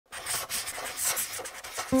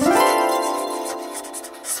So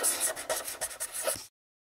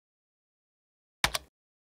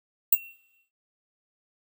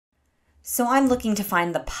I'm looking to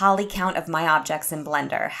find the poly count of my objects in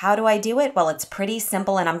Blender. How do I do it? Well, it's pretty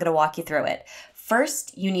simple and I'm going to walk you through it.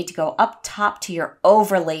 First, you need to go up top to your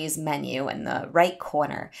overlays menu in the right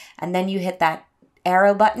corner, and then you hit that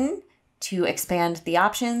arrow button to expand the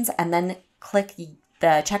options, and then click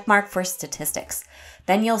the check mark for statistics.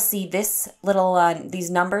 Then you'll see this little these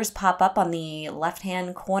numbers pop up on the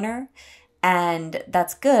left-hand corner, and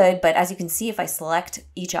that's good, but as you can see, if I select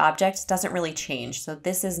each object, it doesn't really change. So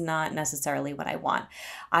this is not necessarily what I want.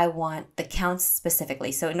 I want the counts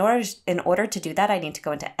specifically. So in order to do that, I need to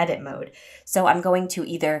go into edit mode. So I'm going to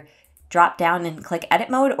either drop down and click edit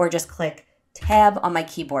mode or just click tab on my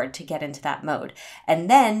keyboard to get into that mode. And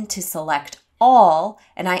then to select all,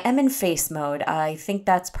 and I am in face mode. I think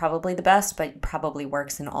that's probably the best, but probably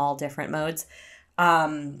works in all different modes.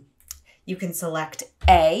 You can select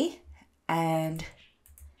A, and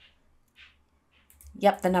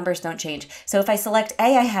yep, the numbers don't change. So if I select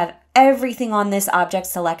A, I have everything on this object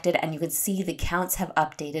selected, and you can see the counts have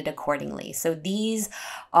updated accordingly. So these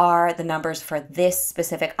are the numbers for this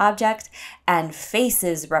specific object, and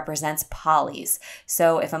faces represents polys.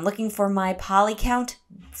 So if I'm looking for my poly count,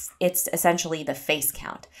 it's essentially the face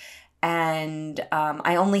count. And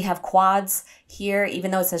I only have quads here, even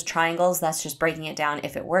though it says triangles, that's just breaking it down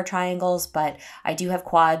if it were triangles, but I do have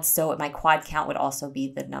quads, so my quad count would also be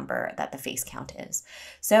the number that the face count is.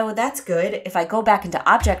 So that's good. If I go back into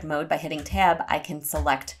object mode by hitting tab, I can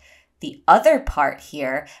select the other part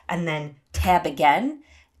here and then tab again,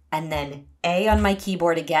 and then A on my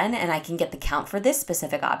keyboard again, and I can get the count for this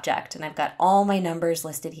specific object. And I've got all my numbers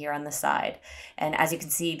listed here on the side. And as you can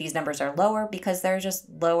see, these numbers are lower because they're just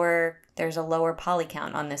lower. There's a lower poly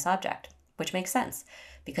count on this object, which makes sense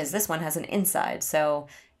because this one has an inside, so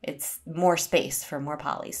it's more space for more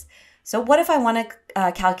polys. So what if I want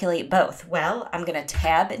to calculate both? Well, I'm going to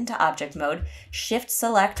tab into object mode, shift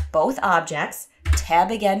select both objects,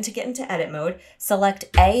 tab again to get into edit mode, select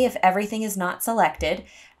A if everything is not selected,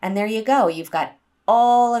 and there you go. You've got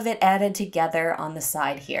all of it added together on the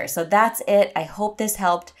side here. So that's it. I hope this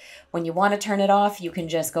helped. When you want to turn it off, you can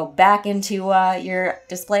just go back into your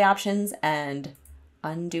display options and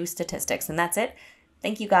undo statistics, and that's it.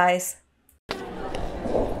 Thank you guys.